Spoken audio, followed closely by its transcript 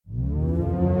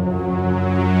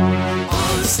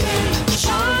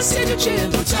stage with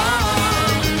Jim and Tom.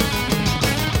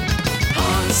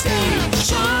 On stage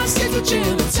with Jim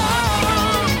and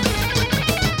Tom.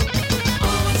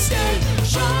 On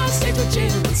stage with Jim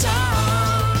and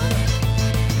Tom.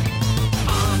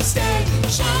 On stage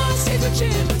with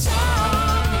Jim and Tom.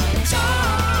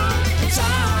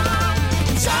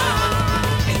 Tom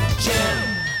and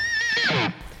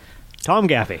Jim. Tom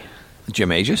Gaffey,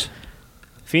 Jim Aegis?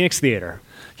 Phoenix Theater.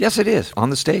 Yes, it is,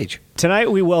 on the stage. Tonight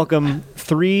we welcome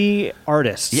 3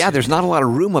 artists. Yeah, there's not a lot of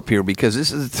room up here because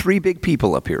this is 3 big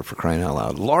people up here, for crying out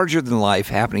loud. Larger than life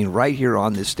happening right here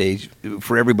on this stage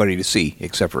for everybody to see,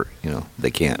 except for,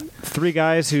 they can't. 3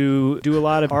 guys who do a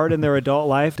lot of art in their adult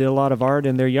life, did a lot of art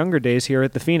in their younger days here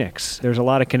at the Phoenix. There's a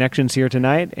lot of connections here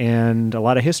tonight and a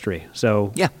lot of history.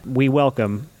 So yeah, we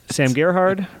welcome Sam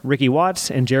Gerhard, Ricky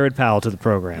Watts, and Jared Powell to the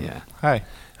program. Yeah. Hi.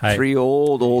 3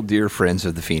 old dear friends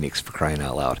of the Phoenix, for crying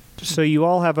out loud. So you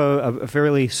all have a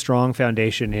fairly strong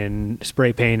foundation in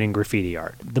spray paint and graffiti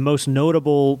art. The most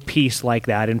notable piece like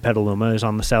that in Petaluma is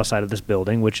on the south side of this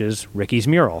building, which is Ricky's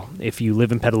mural. If you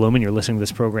live in Petaluma and you're listening to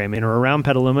this program in or around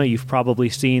Petaluma, you've probably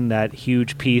seen that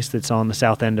huge piece that's on the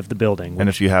south end of the building. And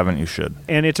if you haven't, you should.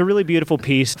 And it's a really beautiful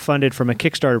piece funded from a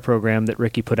Kickstarter program that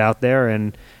Ricky put out there.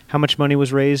 And how much money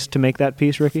was raised to make that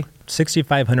piece, Ricky?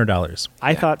 $6,500.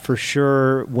 I thought for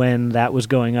sure when that was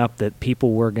going up that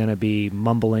people were going to be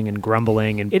mumbling and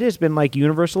grumbling, and it has been like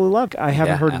universally loved. I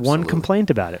haven't heard one complaint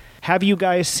about it. Have you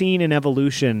guys seen an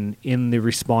evolution in the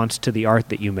response to the art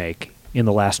that you make in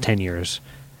the last 10 years?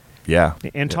 Yeah.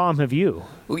 And Tom, have you?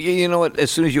 Well, you know what? As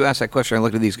soon as you asked that question, I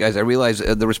looked at these guys. I realized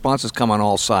the responses come on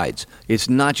all sides. It's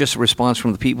not just a response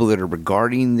from the people that are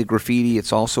regarding the graffiti.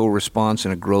 It's also a response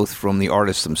and a growth from the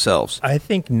artists themselves. I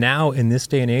think now, in this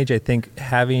day and age, I think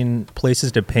having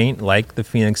places to paint like the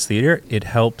Phoenix Theater, it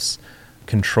helps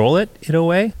control it in a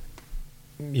way.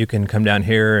 You can come down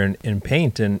here and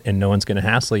paint, and no one's going to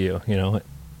hassle you,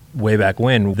 Way back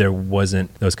when, there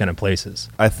wasn't those kind of places.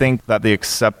 I think that the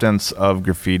acceptance of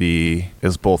graffiti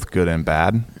is both good and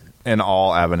bad in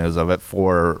all avenues of it.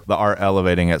 For the art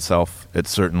elevating itself, it's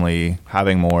certainly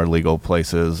having more legal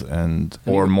places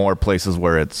or more places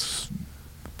where it's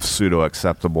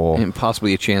pseudo-acceptable. And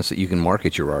possibly a chance that you can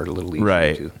market your art a little easier,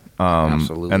 right. too.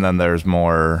 Absolutely. And then there's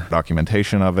more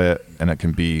documentation of it, and it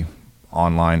can be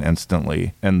online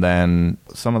instantly. And then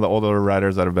some of the older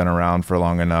writers that have been around for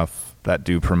long enough that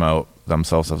do promote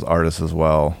themselves as artists as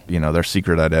well, their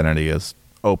secret identity is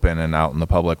open and out in the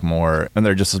public more, and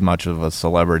they're just as much of a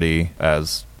celebrity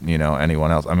as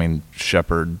anyone else. I mean,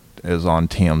 Shepard is on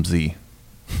TMZ,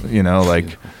 he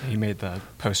made the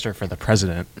poster for the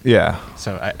president. Yeah.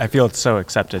 So I feel it's so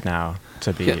accepted now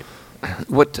to be. Yeah.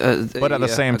 But at the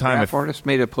same time, if artist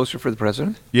made a poster for the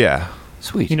president. Yeah.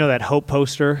 Sweet. You know that Hope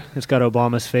poster? It's got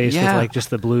Obama's face with like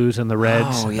just the blues and the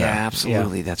reds. Oh, yeah,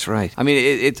 absolutely. Yeah. That's right. I mean,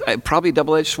 it's probably a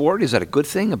double-edged sword. Is that a good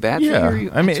thing, a bad thing?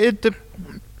 Yeah. I mean, it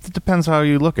depends how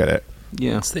you look at it.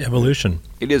 Yeah. It's the evolution.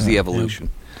 It is the evolution.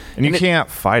 And you can't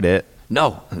fight it.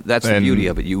 No, that's the beauty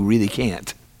of it. You really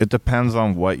can't. It depends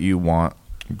on what you want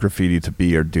graffiti to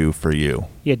be or do for you.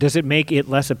 Yeah, does it make it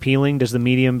less appealing? Does the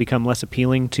medium become less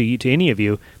appealing to you, to any of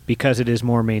you, because it is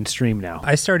more mainstream now?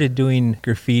 I started doing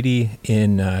graffiti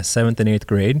in 7th and 8th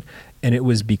grade, and it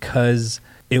was because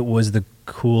it was the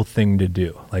cool thing to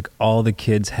do. Like, all the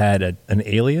kids had an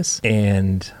alias,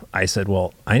 and I said,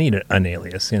 well, I need an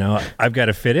alias, I've got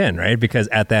to fit in, right? Because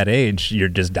at that age, you're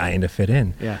just dying to fit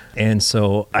in. Yeah. And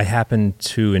so I happened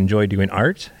to enjoy doing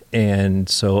art, and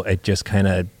so it just kind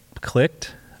of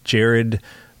clicked. Jared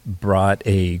brought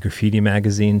a graffiti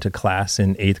magazine to class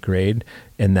in 8th grade,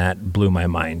 and that blew my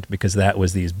mind because that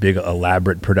was these big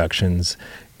elaborate productions,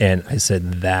 and I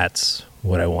said, that's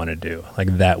what I want to do.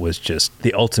 Like, that was just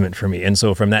the ultimate for me. And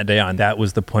so from that day on, that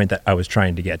was the point that I was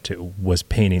trying to get to, was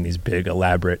painting these big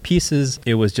elaborate pieces.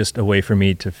 It was just a way for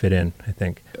me to fit in, I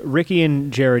think. Ricky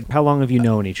and Jared, how long have you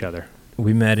known each other?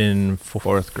 We met in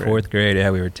fourth grade. Yeah,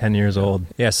 we were 10 years old.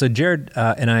 Yeah, so Jared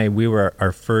and we were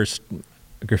our first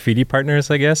graffiti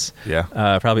partners, I guess. Yeah.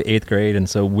 Probably 8th grade, and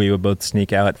so we would both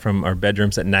sneak out from our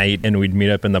bedrooms at night, and we'd meet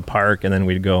up in the park, and then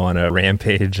we'd go on a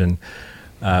rampage, and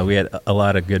we had a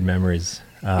lot of good memories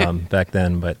back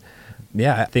then. But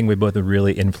yeah, I think we both have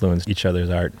really influenced each other's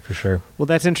art, for sure. Well,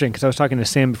 that's interesting, because I was talking to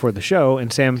Sam before the show,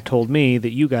 and Sam told me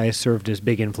that you guys served as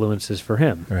big influences for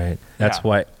him. Right. That's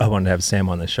why I wanted to have Sam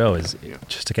on the show, is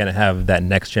just to kind of have that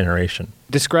next generation.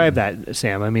 Describe that,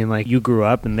 Sam. I mean, like, you grew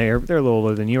up, and they're a little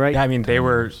older than you, right? Yeah, I mean, they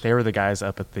were the guys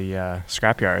up at the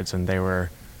scrapyards, and they were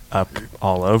up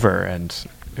all over, and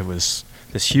it was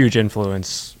this huge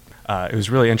influence. It was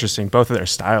really interesting. Both of their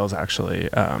styles, actually,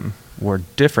 were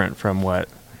different from what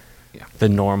the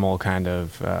normal kind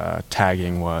of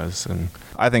tagging was. And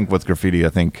I think with graffiti,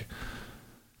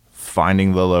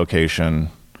 finding the location,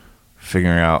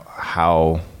 figuring out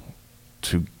how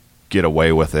to get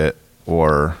away with it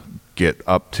or get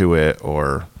up to it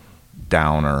or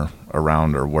down or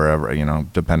around or wherever,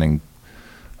 depending.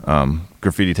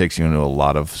 Graffiti takes you into a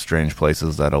lot of strange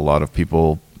places that a lot of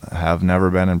people have never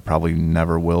been and probably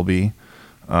never will be.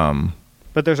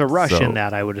 But there's a rush in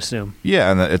that, I would assume.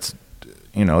 Yeah, and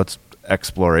it's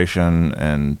exploration,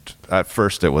 and at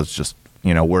first it was just,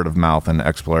 word of mouth and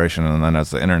exploration, and then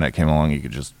as the internet came along, you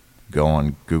could just go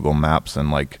on Google Maps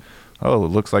and oh, it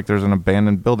looks like there's an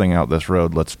abandoned building out this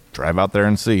road. Let's drive out there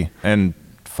and see. And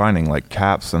finding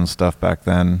caps and stuff back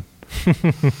then.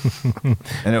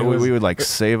 And we would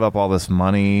save up all this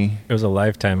money. It was a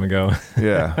lifetime ago.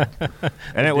 Yeah.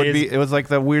 And it was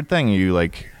the weird thing.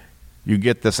 You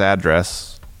get this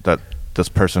address that this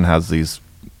person has these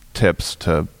tips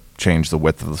to change the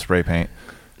width of the spray paint,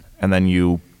 and then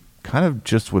you kind of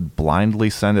just would blindly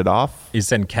send it off. You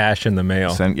send cash in the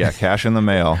mail. Cash in the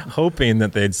mail. Hoping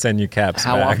that they'd send you caps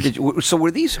How back. often did you, so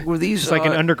were these It's like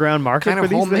an underground market kind for of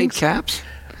these homemade things? caps?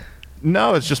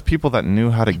 No, it's just people that knew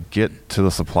how to get to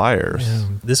the suppliers. Yeah.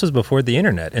 This was before the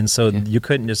internet, and so you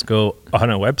couldn't just go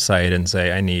on a website and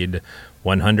say, I need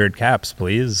 100 caps,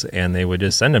 please, and they would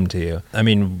just send them to you. I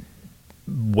mean,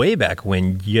 way back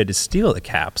when, you had to steal the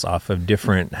caps off of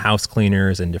different house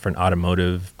cleaners and different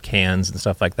automotive cans and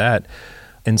stuff like that.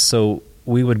 And so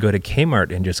we would go to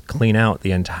Kmart and just clean out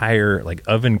the entire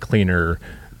oven cleaner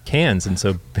cans. And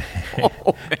so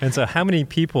and so how many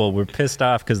people were pissed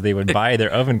off because they would buy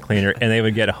their oven cleaner and they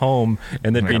would get home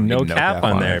and there'd be no cap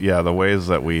on there. Yeah, the ways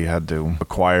that we had to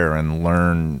acquire and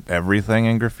learn everything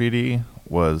in graffiti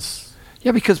was...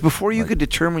 Yeah, because before you could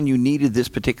determine you needed this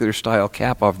particular style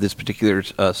cap off this particular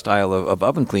style of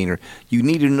oven cleaner, you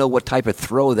needed to know what type of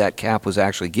throw that cap was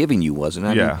actually giving you, wasn't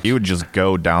it? Yeah, you would just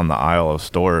go down the aisle of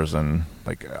stores and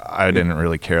I didn't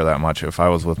really care that much. If I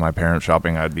was with my parents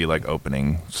shopping, I'd be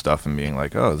opening stuff and being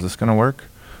oh, is this going to work?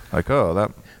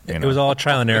 That... It was all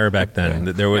trial and error back then.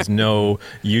 There was no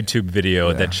YouTube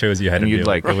video that shows you how to do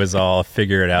it. It was all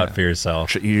figure it out for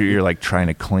yourself. You're trying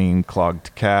to clean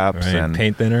clogged caps and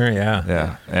paint thinner,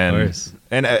 yeah,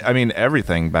 and I mean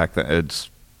everything back then. It's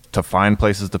to find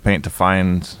places to paint, to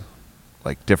find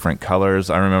different colors.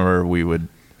 I remember it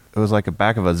was a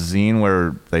back of a zine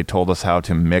where they told us how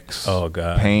to mix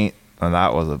paint. And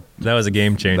that was a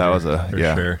game changer. That was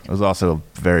sure. It was also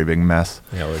a very big mess.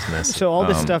 Yeah, it was messy. So all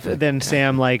this stuff, then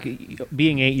Sam,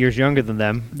 being 8 years younger than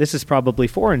them, this is probably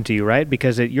foreign to you, right?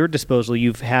 Because at your disposal,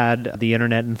 you've had the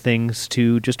internet and things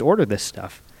to just order this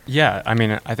stuff. Yeah, I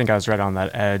mean, I think I was right on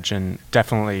that edge and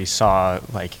definitely saw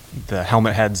the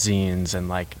helmet head zines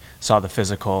and saw the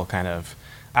physical kind of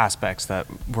aspects that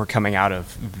were coming out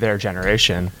of their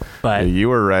generation. But you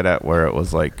were right at where it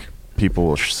was people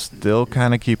were still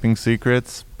kind of keeping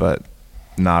secrets, but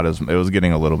not as... It was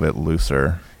getting a little bit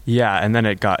looser. Yeah, and then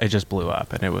it just blew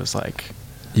up, and it was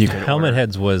Helmet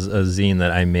Heads was a zine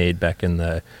that I made back in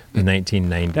the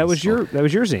 1990s. That was your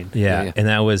zine. Yeah, and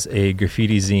that was a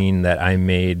graffiti zine that I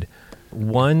made.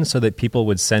 One, so that people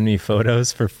would send me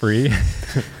photos for free.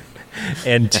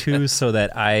 And two, so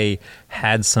that I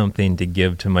had something to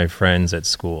give to my friends at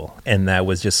school. And that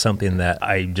was just something that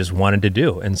I just wanted to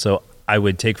do. And so I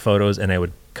would take photos and I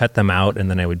would cut them out and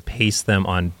then I would paste them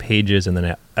on pages and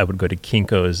then I would go to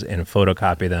Kinko's and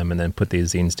photocopy them and then put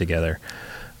these zines together.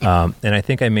 And I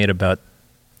think I made about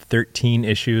 13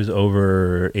 issues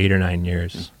over 8 or 9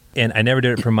 years. And I never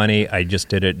did it for money. I just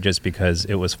did it just because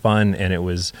it was fun and it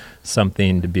was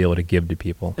something to be able to give to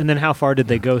people. And then how far did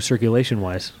they go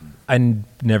circulation-wise? I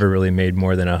never really made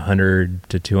more than 100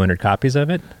 to 200 copies of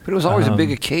it. But it was always a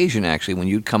big occasion, actually. When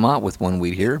you'd come out with one,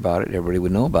 we'd hear about it. Everybody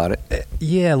would know about it.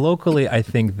 Yeah, locally, I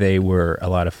think they were a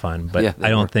lot of fun. But Yeah, I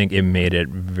don't think it made it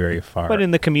very far. But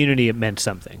in the community, it meant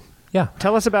something. Yeah.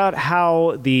 Tell us about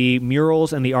how the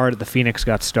murals and the art at the Phoenix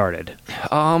got started.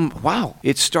 Wow.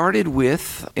 It started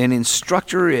with an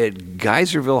instructor at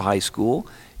Geyserville High School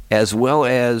as well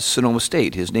as Sonoma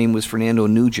State. His name was Fernando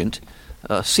Nugent.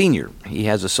 Senior. He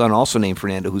has a son also named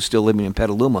Fernando who's still living in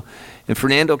Petaluma. And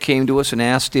Fernando came to us and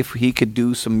asked if he could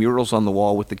do some murals on the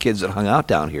wall with the kids that hung out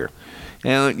down here.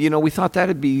 And, we thought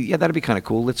that'd be kind of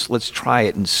cool. Let's try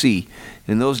it and see.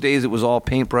 In those days, it was all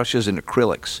paintbrushes and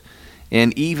acrylics.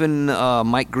 And even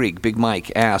Mike Grieg, Big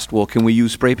Mike, asked, well, can we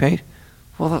use spray paint?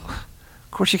 Well, of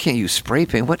course you can't use spray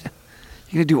paint. What?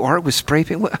 You're going to do art with spray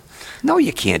paint? What? No,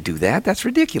 you can't do that. That's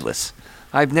ridiculous.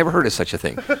 I've never heard of such a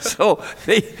thing. So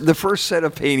the first set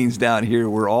of paintings down here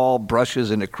were all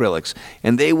brushes and acrylics,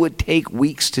 and they would take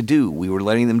weeks to do. We were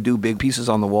letting them do big pieces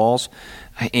on the walls,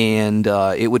 and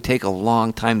it would take a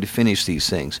long time to finish these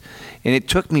things. And it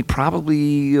took me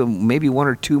probably maybe one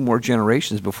or two more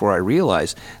generations before I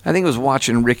realized. I think it was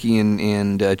watching Ricky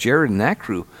and Jared and that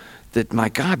crew that, my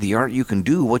God, the art you can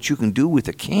do, what you can do with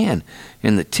a can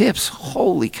and the tips,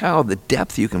 holy cow, the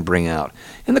depth you can bring out.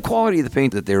 And the quality of the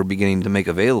paint that they were beginning to make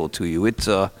available to you. It's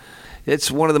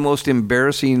one of the most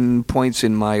embarrassing points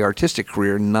in my artistic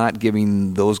career, not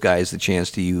giving those guys the chance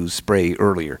to use spray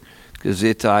earlier.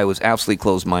 Because I was absolutely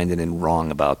closed-minded and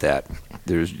wrong about that.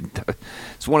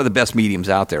 It's one of the best mediums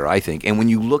out there, I think. And when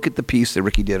you look at the piece that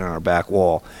Ricky did on our back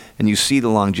wall, and you see the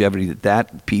longevity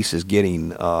that piece is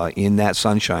getting in that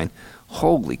sunshine,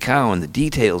 holy cow, and the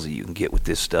details that you can get with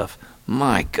this stuff,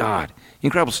 my God,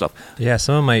 incredible stuff. Yeah,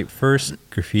 some of my first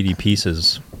graffiti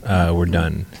pieces were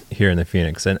done here in the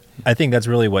Phoenix. And I think that's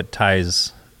really what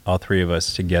ties all three of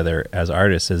us together as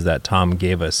artists, is that Tom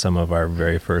gave us some of our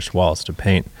very first walls to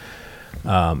paint.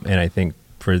 And I think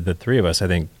for the three of us, I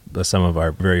think some of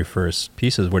our very first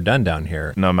pieces were done down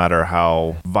here. No matter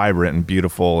how vibrant and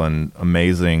beautiful and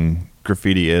amazing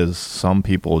graffiti is, some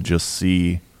people just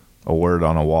see a word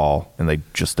on a wall and they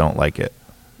just don't like it.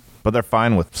 But they're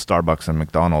fine with Starbucks and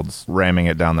McDonald's ramming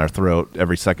it down their throat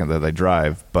every second that they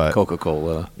drive. But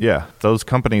Coca-Cola. yeah, those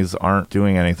companies aren't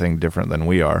doing anything different than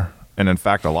we are. And in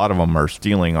fact, a lot of them are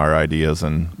stealing our ideas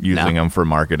and using them for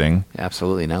marketing.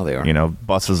 Absolutely, now they are. You know,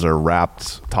 buses are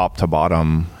wrapped top to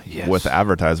bottom with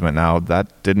advertisement now.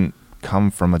 That didn't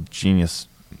come from a genius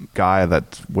guy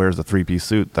that wears a three-piece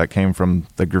suit. That came from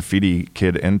the graffiti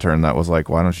kid intern that was like,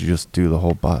 why don't you just do the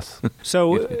whole bus?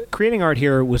 So creating art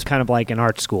here was kind of like an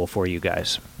art school for you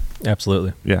guys.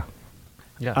 Absolutely. Yeah.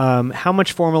 Yeah. How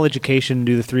much formal education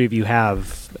do the three of you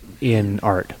have in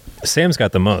art? Sam's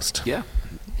got the most. Yeah.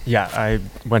 Yeah, I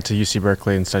went to UC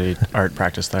Berkeley and studied art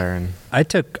practice there. And I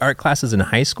took art classes in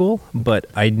high school, but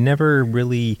I never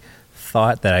really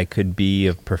thought that I could be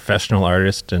a professional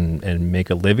artist and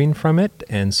make a living from it.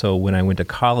 And so when I went to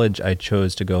college, I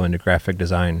chose to go into graphic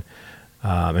design.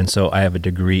 And so I have a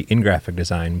degree in graphic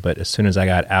design, but as soon as I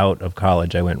got out of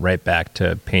college, I went right back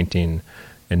to painting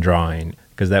and drawing,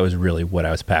 because that was really what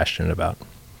I was passionate about.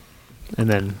 And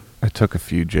then, I took a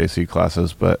few JC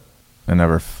classes, but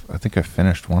I think I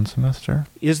finished one semester.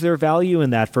 is there value in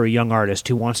that for a young artist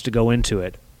who wants to go into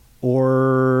it?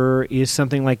 Or is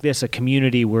something like this a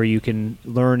community where you can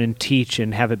learn and teach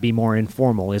and have it be more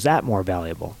informal? Is that more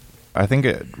valuable? I think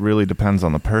it really depends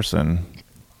on the person.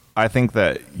 I think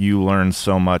that you learn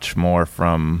so much more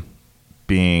from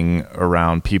being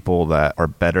around people that are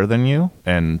better than you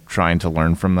and trying to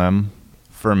learn from them.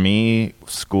 For me,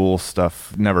 school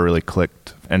stuff never really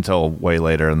clicked until way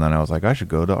later, and then I was like, I should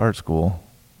go to art school.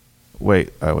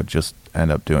 Wait, I would just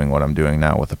end up doing what I'm doing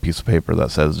now with a piece of paper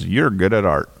that says, you're good at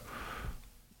art.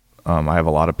 I have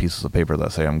a lot of pieces of paper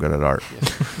that say I'm good at art.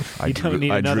 You don't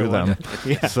need another drew one. them.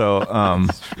 Yeah. So,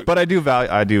 but I do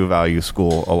value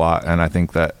school a lot, and I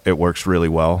think that it works really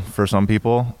well for some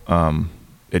people.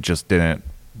 It just didn't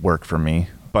work for me.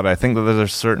 But I think that there's a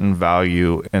certain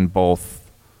value in both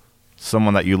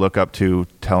someone that you look up to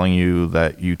telling you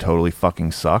that you totally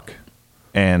fucking suck,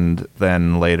 and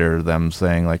then later them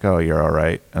saying like, oh, you're all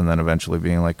right, and then eventually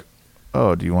being like,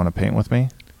 oh, do you want to paint with me?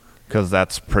 Because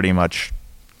that's pretty much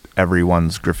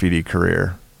everyone's graffiti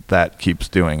career that keeps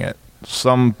doing it.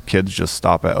 Some kids just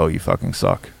stop at, oh, you fucking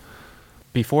suck.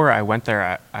 before I went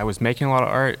there, I was making a lot of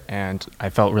art, and I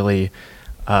felt really,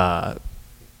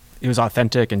 it was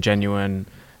authentic and genuine.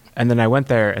 And then I went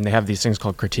there, and they have these things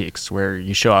called critiques, where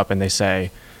you show up and they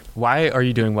say, why are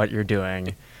you doing what you're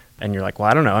doing? And you're like, well,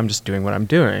 I don't know, I'm just doing what I'm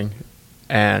doing.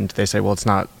 And they say, well, it's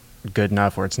not good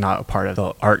enough, or it's not a part of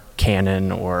the art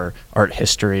canon or art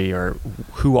history, or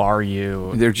who are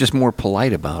you? They're just more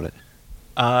polite about it.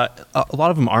 A lot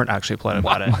of them aren't actually polite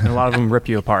about it. And a lot of them rip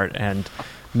you apart and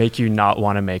make you not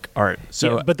want to make art.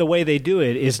 So, yeah, but the way they do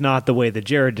it is not the way that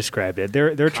Jared described it.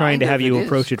 They're trying to have you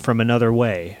approach it from another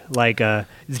way. Like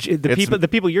the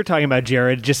people you're talking about,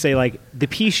 Jared, just say like, the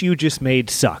piece you just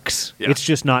made sucks. Yeah. It's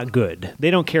just not good.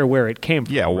 They don't care where it came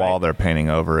from. Yeah, while they're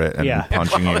painting over it and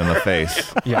punching you in the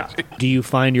face. Yeah. Do you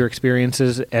find your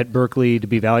experiences at Berkeley to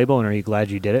be valuable, and are you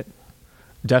glad you did it?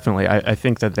 Definitely. I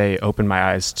think that they opened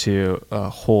my eyes to a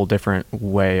whole different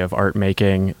way of art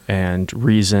making and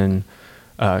reason,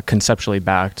 conceptually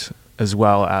backed, as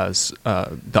well as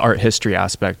the art history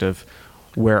aspect of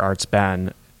where art's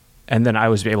been. And then I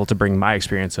was able to bring my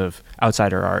experience of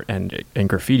outsider art and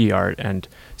graffiti art and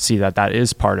see that that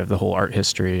is part of the whole art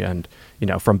history. And, you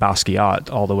know, from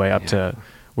Basquiat all the way up to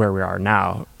where we are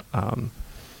now.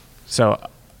 So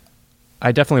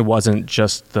I definitely wasn't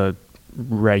just the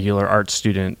regular art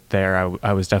student there.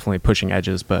 I was definitely pushing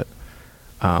edges, but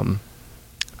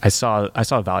I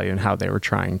saw value in how they were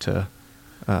trying to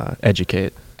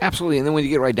educate. Absolutely. And then when you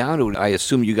get right down to it, I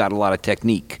assume you got a lot of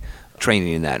technique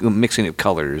training in that, mixing of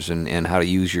colors and how to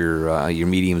use your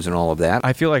mediums and all of that.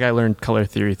 I feel like I learned color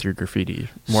theory through graffiti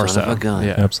more Son so. of a gun.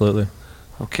 Yeah. Absolutely.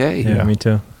 Okay. Yeah, me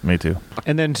too. Me too.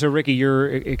 And then, so Ricky, your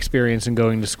experience in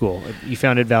going to school, you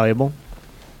found it valuable?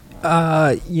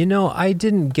 I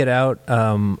didn't get out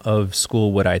of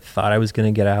school what I thought I was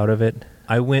going to get out of it.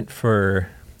 I went for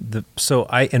so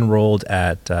I enrolled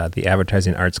at the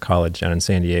Advertising Arts College down in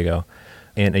San Diego.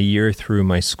 And a year through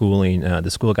my schooling,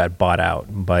 the school got bought out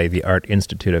by the Art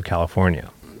Institute of California.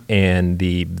 And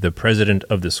the president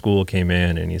of the school came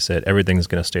in and he said, everything's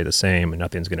going to stay the same and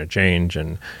nothing's going to change.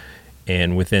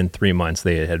 And within 3 months,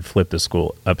 they had flipped the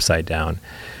school upside down.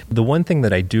 The one thing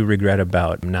that I do regret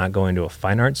about not going to a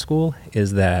fine art school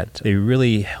is that they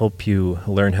really help you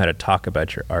learn how to talk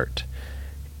about your art.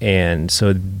 And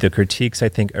so the critiques, I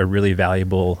think, are really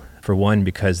valuable, for one,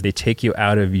 because they take you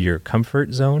out of your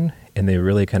comfort zone and they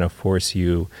really kind of force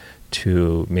you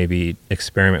to maybe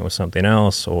experiment with something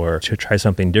else or to try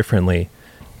something differently.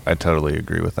 I totally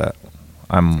agree with that.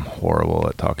 I'm horrible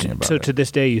at talking about So it. to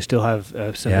this day, you still have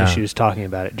some Yeah. issues talking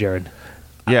about it, Jared.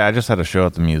 Yeah, I just had a show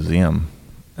at the museum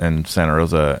in Santa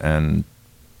Rosa, and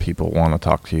people want to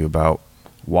talk to you about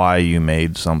why you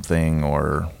made something,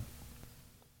 or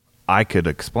I could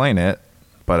explain it,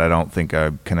 but I don't think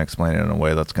I can explain it in a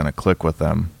way that's going to click with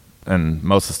them. And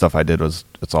most of the stuff I did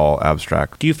it's all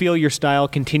abstract. Do you feel your style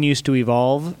continues to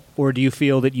evolve, or do you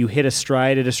feel that you hit a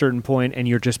stride at a certain point and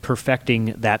you're just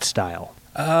perfecting that style?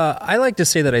 I like to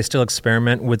say that I still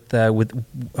experiment with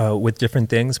different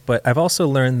things, but I've also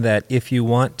learned that if you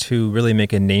want to really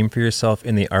make a name for yourself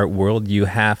in the art world, you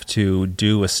have to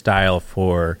do a style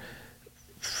for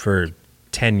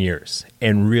 10 years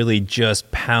and really just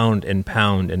pound and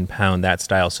pound and pound that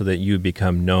style so that you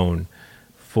become known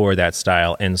for that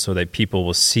style, and so that people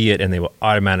will see it and they will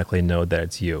automatically know that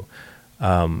it's you.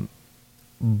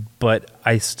 But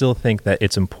I still think that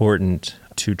it's important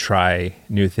to try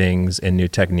new things and new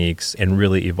techniques and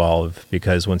really evolve,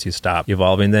 because once you stop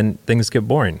evolving, then things get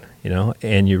boring,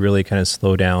 and you really kind of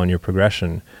slow down your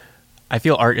progression. I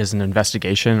feel art is an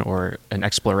investigation or an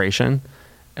exploration,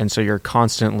 and so you're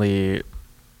constantly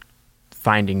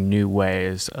finding new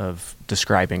ways of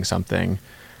describing something.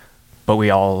 But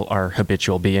we all are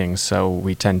habitual beings, so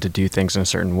we tend to do things in a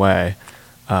certain way.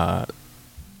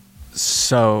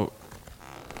 So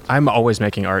I'm always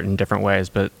making art in different ways,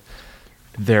 but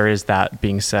there is that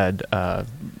being said of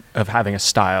having a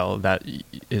style that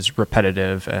is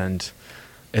repetitive, and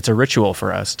it's a ritual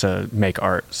for us to make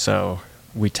art. So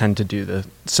we tend to do the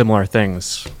similar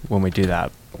things when we do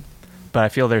that. But I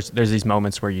feel there's these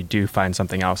moments where you do find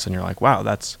something else, and you're like, wow,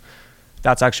 that's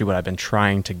actually what I've been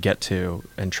trying to get to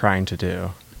and trying to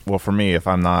do. Well, for me, if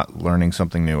I'm not learning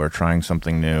something new or trying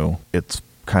something new, it's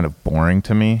kind of boring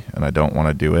to me and I don't want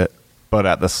to do it. But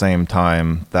at the same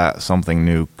time, that something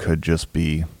new could just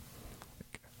be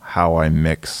how I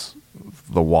mix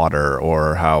the water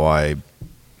or how I,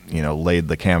 laid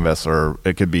the canvas, or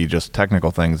it could be just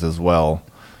technical things as well.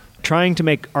 Trying to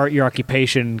make art your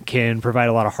occupation can provide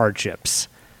a lot of hardships.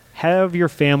 Have your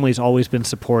families always been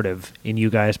supportive in you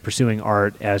guys pursuing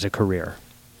art as a career?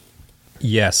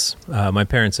 Yes, my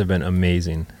parents have been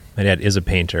amazing. My dad is a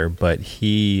painter, but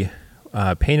he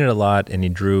painted a lot and he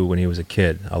drew when he was a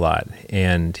kid a lot.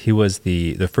 And he was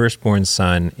the firstborn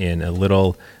son in a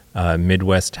little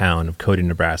Midwest town of Cody,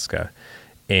 Nebraska.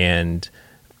 And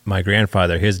my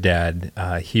grandfather, his dad,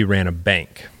 he ran a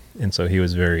bank. And so he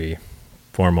was very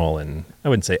formal and I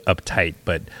wouldn't say uptight,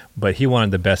 but he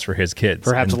wanted the best for his kids.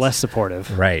 Perhaps and, less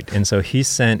supportive. Right. And so he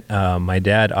sent my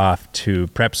dad off to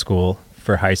prep school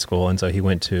for high school. And so he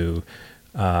went to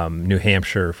New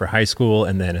Hampshire for high school.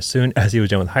 And then as soon as he was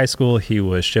done with high school, he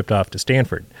was shipped off to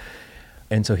Stanford.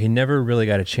 And so he never really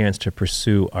got a chance to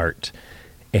pursue art.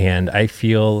 And I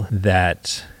feel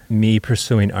that me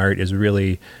pursuing art is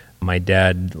really my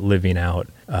dad living out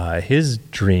his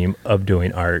dream of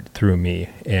doing art through me.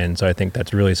 And so I think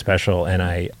that's really special, and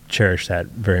I cherish that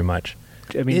very much.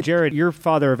 I mean, Jared, your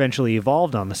father eventually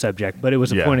evolved on the subject, but it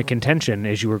was a Yeah. point of contention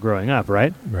as you were growing up,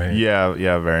 right? Right.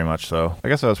 Yeah, very much so. I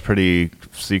guess I was pretty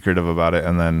secretive about it,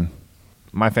 and then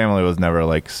my family was never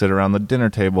like, sit around the dinner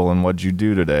table and what'd you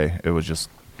do today? It was just,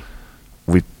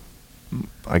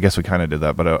 I guess we kind of did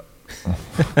that, but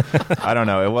I don't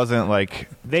know. It wasn't like...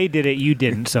 They did it, you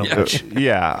didn't so much.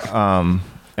 Yeah.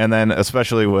 And then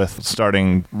especially with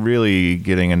starting really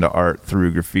getting into art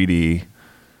through graffiti,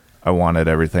 I wanted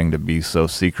everything to be so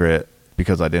secret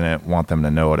because I didn't want them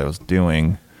to know what I was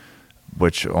doing,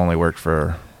 which only worked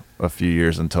for a few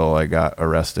years until I got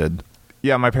arrested.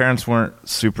 Yeah, my parents weren't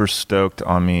super stoked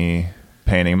on me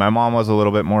painting. My mom was a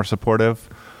little bit more supportive.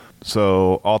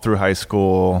 So all through high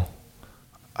school,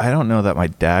 I don't know that my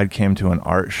dad came to an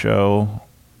art show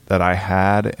that I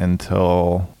had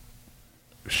until,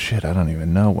 I don't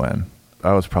even know when.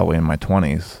 I was probably in my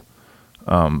 20s.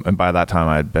 And by that time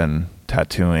I had been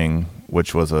tattooing,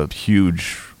 which was a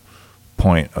huge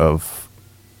point of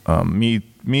me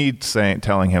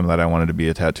telling him that I wanted to be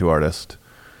a tattoo artist.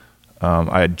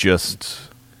 I had just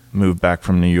moved back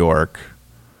from New York,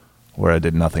 where I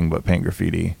did nothing but paint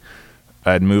graffiti.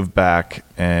 I had moved back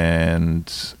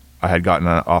and I had gotten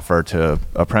an offer to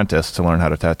apprentice to learn how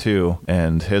to tattoo.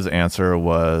 And his answer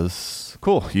was,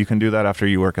 cool, you can do that after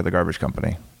you work at the garbage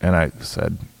company. And I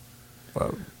said,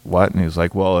 what? And he was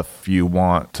like, well, if you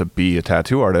want to be a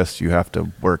tattoo artist, you have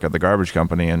to work at the garbage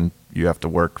company, and you have to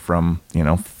work from,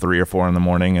 3 or 4 in the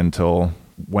morning until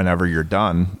whenever you're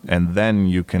done, and then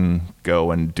you can go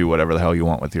and do whatever the hell you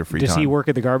want with your free time. Does he work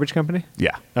at the garbage company?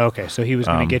 Yeah. Okay, so he was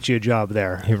going to get you a job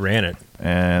there. He ran it.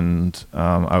 And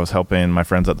I was helping my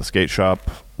friends at the skate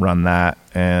shop run that,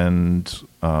 and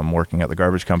working at the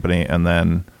garbage company. And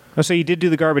then... Oh, so you did do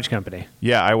the garbage company?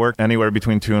 Yeah, I worked anywhere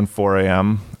between 2 and 4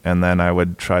 a.m., and then I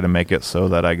would try to make it so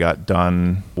that I got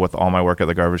done with all my work at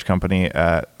the garbage company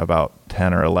at about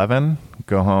 10 or 11,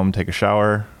 go home, take a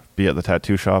shower, be at the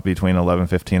tattoo shop between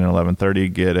 11:15 and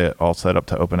 11:30, get it all set up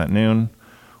to open at noon,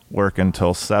 work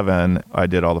until 7. I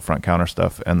did all the front counter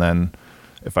stuff, and then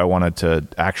if I wanted to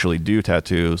actually do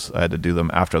tattoos, I had to do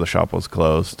them after the shop was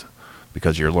closed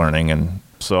because you're learning. And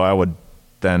so I would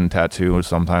then tattoo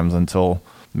sometimes until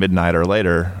midnight or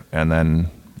later, and then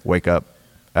wake up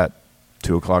at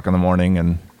 2 o'clock in the morning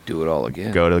and Do it all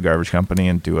again. go to the garbage company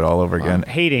and do it all over again.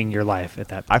 Hating your life at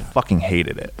that I point. fucking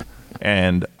hated it.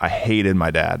 And I hated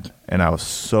my dad, and I was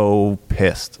so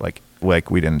pissed. Like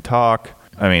we didn't talk.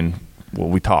 I mean, well,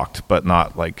 we talked, but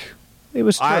not like... It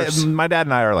was terse. My dad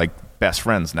and I are like best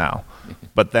friends now.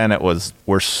 But then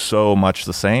we're so much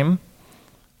the same.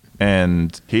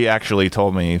 And he actually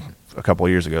told me a couple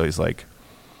of years ago, he's like,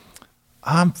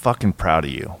 I'm fucking proud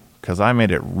of you because I made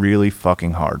it really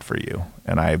fucking hard for you,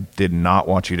 and I did not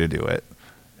want you to do it.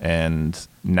 And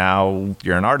now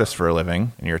you're an artist for a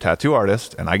living, and you're a tattoo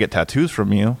artist, and I get tattoos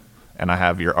from you, and I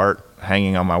have your art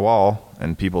hanging on my wall,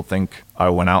 and people think I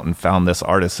went out and found this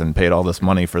artist and paid all this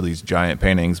money for these giant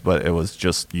paintings, but it was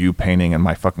just you painting in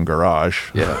my fucking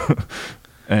garage. Yeah.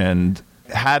 And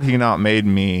had he not made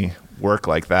me work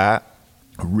like that,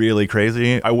 really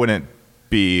crazy, I wouldn't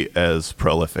be as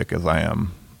prolific as I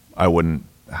am. I wouldn't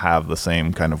have the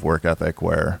same kind of work ethic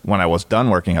where when I was done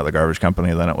working at the garbage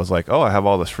company, then it was like, oh, I have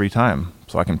all this free time,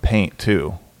 so I can paint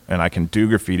too, and I can do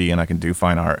graffiti, and I can do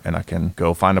fine art, and I can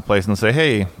go find a place and say,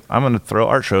 hey, I'm going to throw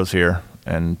art shows here,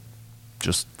 and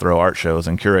just throw art shows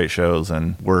and curate shows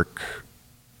and work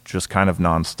just kind of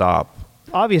nonstop.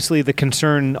 Obviously, the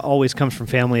concern always comes from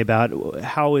family about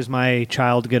how is my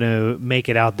child going to make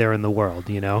it out there in the world,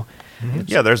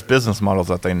 Yeah, there's business models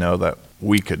that they know that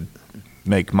we could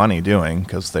make money doing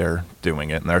because they're doing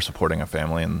it and they're supporting a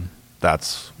family, and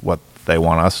that's what they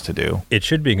want us to do. It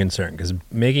should be a concern because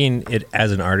making it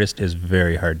as an artist is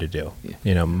very hard to do.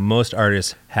 Yeah. Most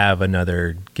artists have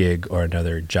another gig or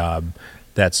another job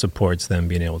that supports them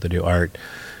being able to do art.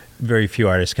 Very few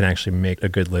artists can actually make a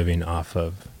good living off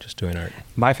of just doing art.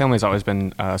 My family's always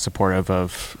been supportive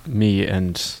of me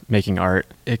and making art.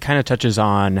 It kind of touches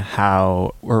on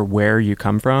how or where you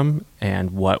come from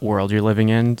and what world you're living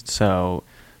in. So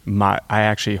I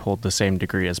actually hold the same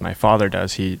degree as my father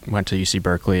does. He went to UC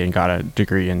Berkeley and got a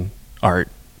degree in art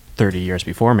 30 years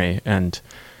before me. And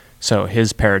so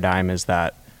his paradigm is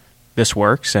that this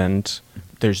works and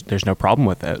there's no problem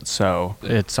with it. So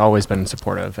it's always been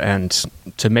supportive. And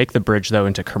to make the bridge, though,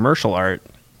 into commercial art,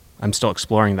 I'm still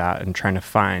exploring that and trying to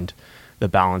find the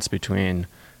balance between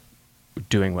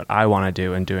doing what I want to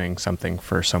do and doing something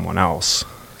for someone else.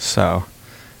 So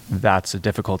that's a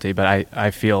difficulty. But I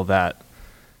feel that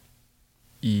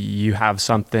you have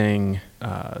something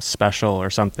special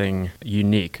or something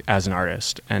unique as an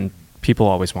artist, and people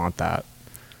always want that.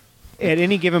 At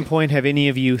any given point, have any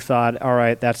of you thought, all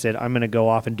right, that's it, I'm going to go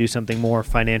off and do something more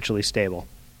financially stable?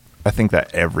 I think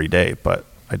that every day, but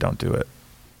I don't do it.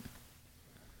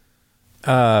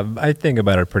 I think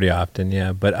about it pretty often,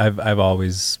 yeah. But I've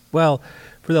always, for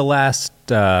the last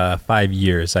 5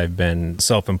 years, I've been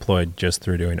self-employed just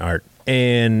through doing art,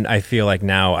 and I feel like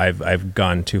now I've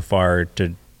gone too far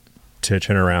to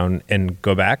turn around and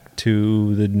go back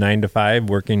to the 9 to 5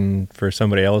 working for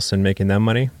somebody else and making them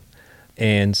money.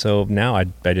 And so now I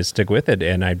just stick with it,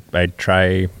 and I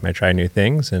try new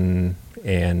things, and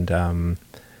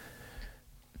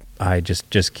I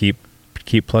just keep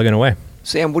plugging away.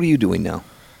 Sam, what are you doing now?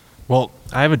 Well,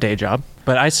 I have a day job,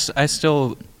 but I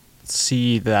still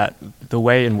see that the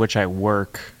way in which I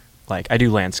work, like I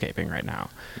do landscaping right now,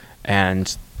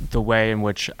 and the way in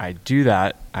which I do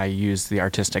that, I use the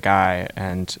artistic eye,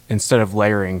 and instead of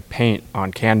layering paint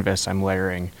on canvas, I'm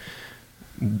layering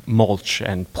mulch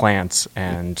and plants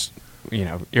and,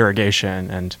 irrigation.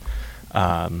 And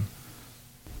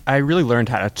I really learned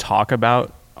how to talk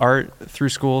about art through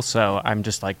school. So I'm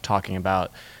just like talking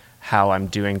about how I'm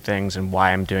doing things and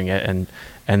why I'm doing it,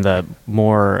 and the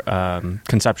more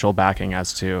conceptual backing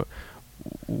as to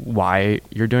why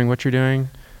you're doing what you're doing.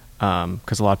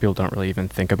 Because a lot of people don't really even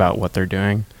think about what they're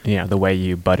doing. The way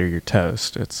you butter your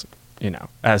toast, it's,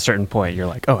 at a certain point you're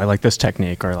like, oh, I like this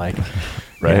technique, or like,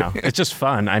 Right. it's just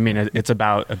fun. I mean, it's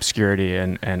about obscurity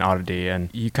and oddity, and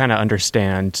you kind of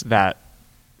understand that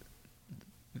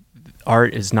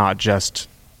art is not just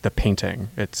the painting.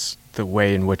 It's the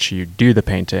way in which you do the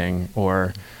painting,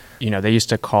 or, they used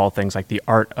to call things like the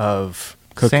art of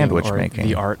cooking, Sandwich or making.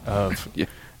 the art of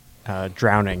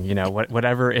drowning,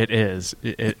 whatever it is,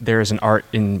 there is an art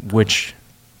in which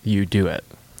you do it.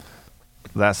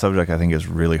 That subject, I think, is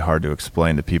really hard to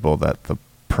explain to people, that the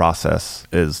process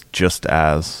is just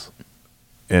as,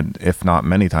 and if not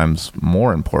many times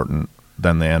more important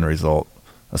than the end result,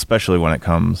 especially when it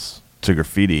comes to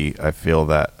graffiti. I feel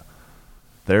that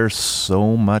there's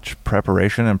so much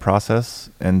preparation and process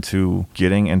into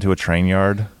getting into a train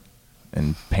yard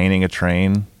and painting a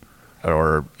train,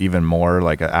 or even more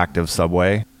like an active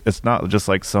subway. It's not just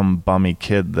like some bummy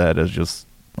kid that is just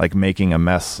like making a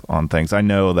mess on things. I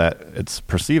know that it's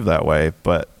perceived that way,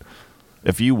 but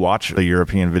if you watch the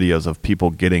European videos of people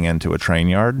getting into a train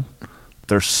yard,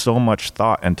 there's so much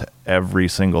thought into every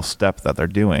single step that they're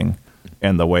doing,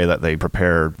 and the way that they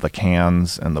prepare the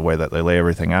cans and the way that they lay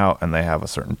everything out, and they have a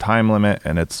certain time limit,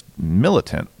 and it's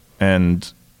militant.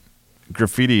 And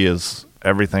graffiti is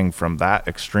everything from that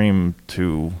extreme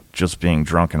to just being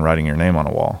drunk and writing your name on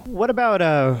a wall. What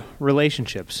about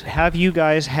relationships? Have you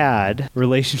guys had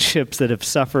relationships that have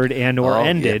suffered and or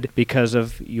ended because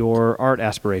of your art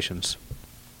aspirations?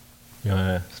 You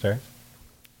want to start?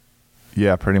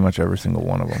 Yeah, pretty much every single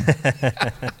one of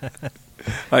them.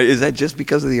 Is that just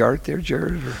because of the art there,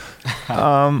 Jared?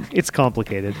 Or? It's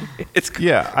complicated.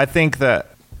 Yeah, I think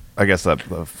that, I guess that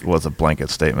was a blanket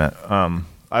statement.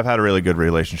 I've had really good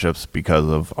relationships because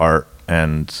of art,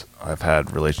 and I've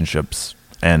had relationships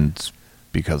end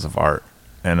because of art.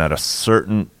 And at a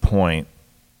certain point,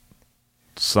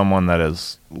 someone that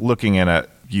is looking in at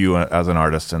you as an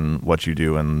artist and what you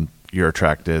do, and you're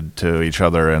attracted to each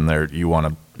other, and you want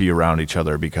to be around each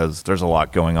other because there's a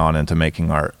lot going on into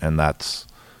making art, and that's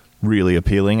really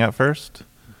appealing at first.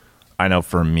 I know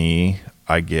for me,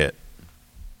 I get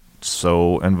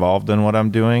so involved in what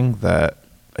I'm doing that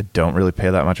I don't really pay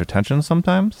that much attention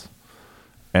sometimes.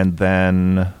 And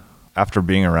then after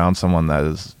being around someone that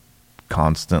is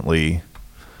constantly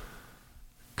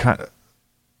I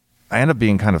end up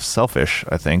being kind of selfish,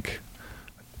 I think.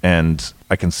 And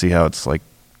I can see how it's like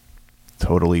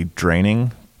totally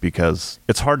draining, because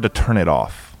it's hard to turn it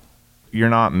off. You're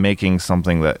not making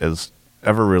something that is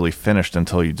ever really finished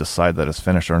until you decide that it's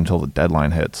finished, or until the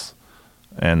deadline hits.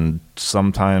 And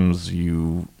sometimes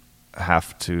you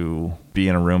have to be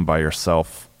in a room by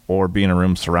yourself, or be in a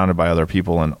room surrounded by other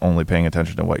people and only paying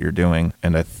attention to what you're doing.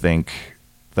 And I think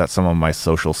that some of my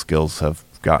social skills have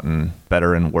gotten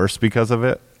better and worse because of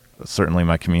it. Certainly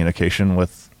my communication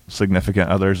with significant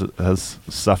others has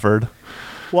suffered.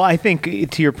 Well, I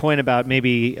think to your point about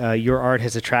maybe your art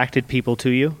has attracted people to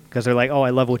you because they're like, oh,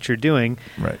 I love what you're doing.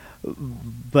 Right.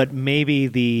 But maybe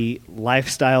the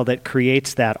lifestyle that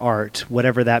creates that art,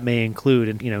 whatever that may include,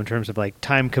 and in terms of like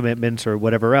time commitments or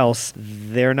whatever else,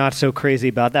 they're not so crazy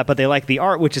about that. But they like the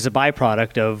art, which is a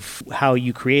byproduct of how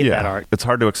you create that art. It's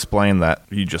hard to explain that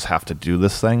you just have to do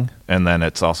this thing, and then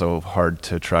it's also hard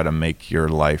to try to make your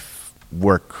life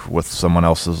work with someone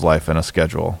else's life in a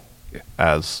schedule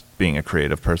as being a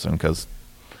creative person, because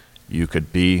you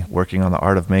could be working on the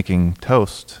art of making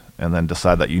toast and then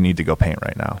decide that you need to go paint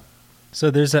right now. So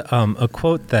there's a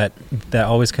quote that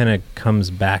always kind of comes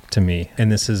back to me, and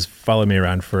this has followed me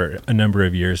around for a number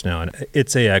of years now. And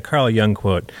it's a Carl Jung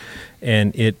quote,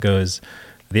 and it goes,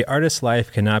 "The artist's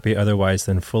life cannot be otherwise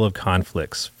than full of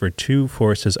conflicts, for two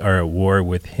forces are at war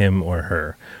with him or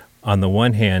her. On the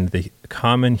one hand, the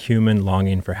common human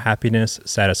longing for happiness,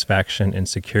 satisfaction, and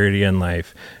security in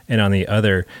life, and on the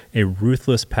other, a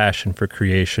ruthless passion for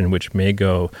creation which may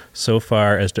go so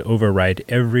far as to override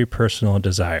every personal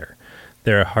desire.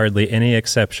 There are hardly any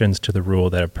exceptions to the rule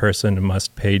that a person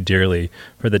must pay dearly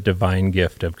for the divine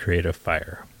gift of creative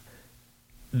fire.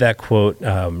 That quote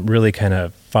really kind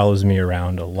of follows me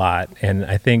around a lot, and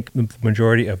I think the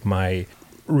majority of my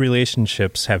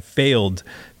relationships have failed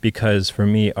because for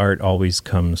me, art always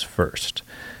comes first.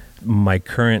 My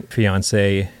current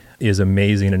fiance is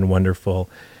amazing and wonderful,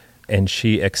 and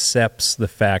she accepts the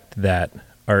fact that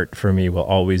art for me will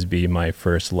always be my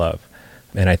first love.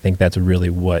 And I think that's really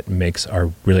what makes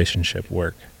our relationship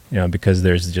work, because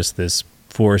there's just this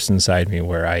force inside me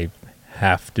where I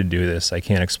have to do this. I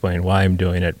can't explain why I'm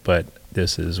doing it, but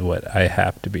this is what I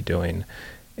have to be doing.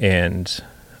 And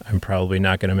I'm probably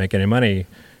not going to make any money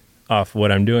off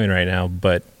what I'm doing right now,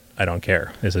 but I don't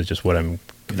care. This is just what I'm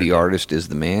The artist is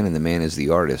the man, and the man is the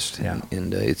artist. Yeah.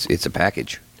 And it's a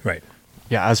package. Right.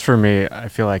 Yeah, as for me, I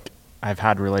feel like I've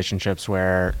had relationships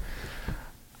where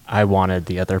I wanted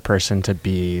the other person to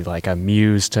be like a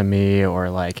muse to me or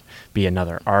like be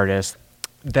another artist.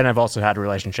 Then I've also had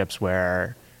relationships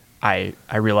where I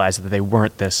realized that they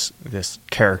weren't this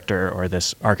character or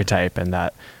this archetype, and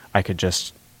that I could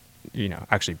just,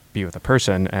 actually be with a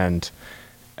person. And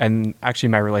actually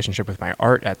my relationship with my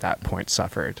art at that point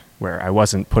suffered, where I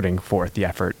wasn't putting forth the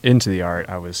effort into the art.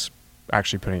 I was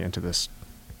actually putting it into this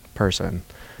person.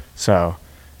 So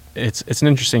it's an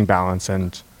interesting balance,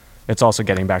 and it's also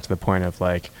getting back to the point of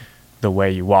like the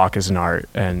way you walk is an art,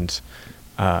 and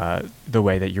the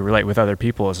way that you relate with other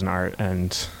people is an art.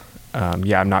 And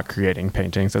I'm not creating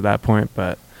paintings at that point,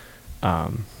 but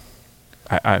I'm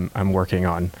working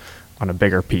on a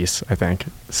bigger piece, I think.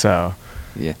 So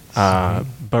Yeah.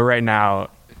 but right now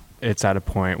it's at a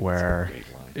point where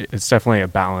it's definitely a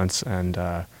balance, and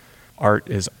art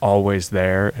is always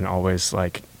there and always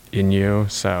like in you.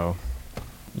 So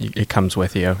it comes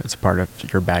with you. It's a part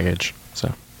of your baggage.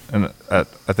 So, And I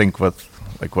think with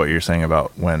like what you're saying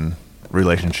about when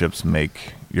relationships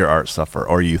make your art suffer,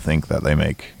 or you think that they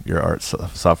make your art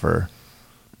suffer,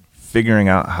 figuring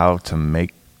out how to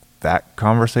make that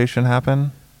conversation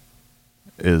happen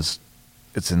it's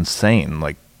insane.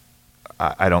 Like,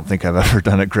 I don't think I've ever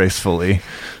done it gracefully.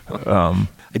 Do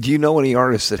you know any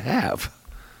artists that have?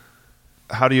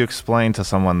 How do you explain to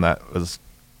someone that was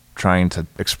trying to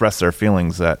express their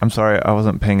feelings that, I'm sorry, I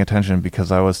wasn't paying attention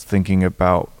because I was thinking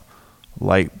about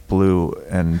light blue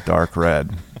and dark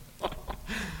red?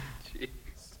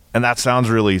 And that sounds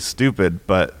really stupid,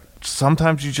 but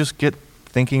sometimes you just get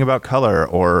thinking about color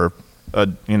or a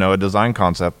design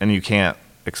concept, and you can't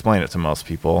explain it to most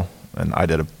people. And I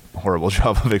did a horrible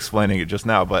job of explaining it just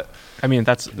now, but I mean,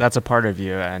 that's a part of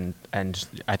you, and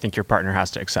I think your partner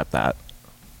has to accept that.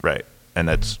 right. And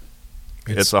it's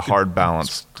a hard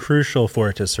balance. It's crucial for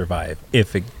it to survive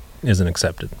if it isn't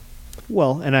accepted.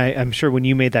 Well, and I'm sure when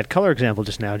you made that color example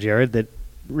just now, Jared, that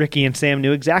Ricky and Sam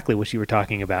knew exactly what you were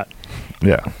talking about.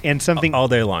 Yeah. And something All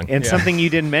day long. And Yeah. something you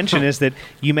didn't mention is that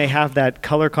you may have that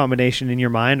color combination in your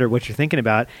mind or what you're thinking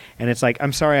about, and it's like,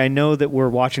 I'm sorry, I know that we're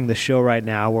watching the show right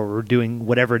now, or we're doing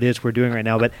whatever it is we're doing right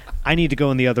now, but I need to go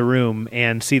in the other room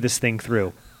and see this thing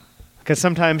through. Because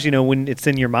sometimes, when it's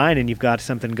in your mind and you've got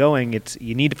something going,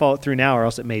 you need to follow it through now, or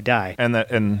else it may die. And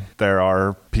there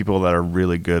are people that are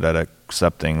really good at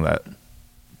accepting that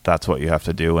that's what you have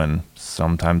to do, and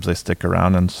sometimes they stick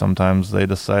around, and sometimes they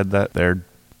decide that they're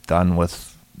done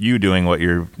with you doing what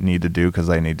you need to do because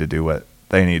they need to do what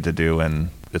they need to do, and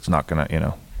it's not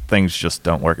gonna, things just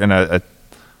don't work. And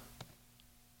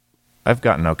I've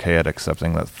gotten okay at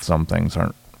accepting that some things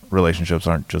relationships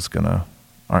aren't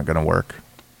gonna work.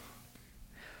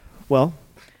 Well,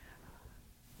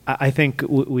 I think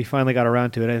we finally got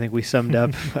around to it. I think we summed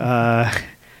up.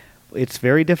 It's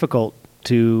very difficult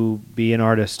to be an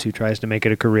artist who tries to make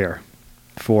it a career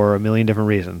for a million different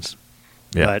reasons.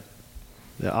 Yeah.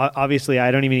 But obviously,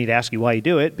 I don't even need to ask you why you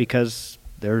do it, because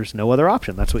there's no other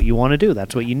option. That's what you want to do.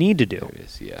 That's what you need to do. There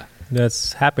is, yeah.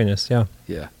 That's happiness, yeah.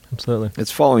 Yeah. Absolutely.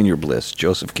 It's following your bliss,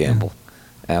 Joseph Campbell.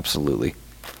 Absolutely.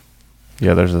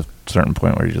 Yeah, there's a certain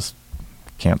point where you just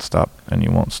can't stop, and you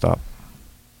won't stop.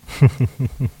 Well,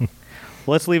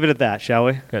 let's leave it at that, shall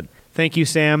we? Good. Thank you,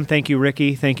 Sam. Thank you,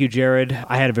 Ricky. Thank you, Jared.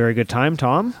 I had a very good time.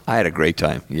 Tom? I had a great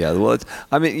time. Yeah. Well,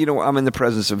 I'm in the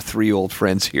presence of three old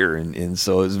friends here, and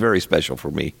so it's very special for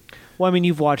me. Well, I mean,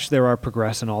 you've watched There Are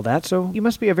Progress and all that, so you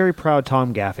must be a very proud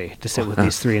Tom Gaffey to sit with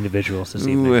these three individuals this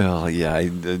evening. Well, yeah,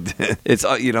 it's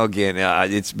again,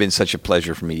 it's been such a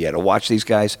pleasure for me to watch these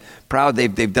guys. Proud,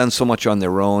 they've done so much on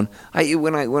their own.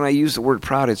 When I use the word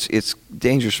proud, it's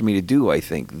dangerous for me to do. I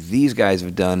think these guys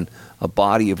have done a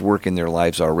body of work in their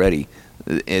lives already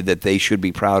that they should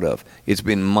be proud of. It's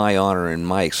been my honor and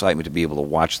my excitement to be able to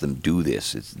watch them do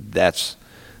this. That's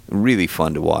really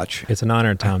fun to watch. It's an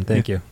honor, Tom. Thank you.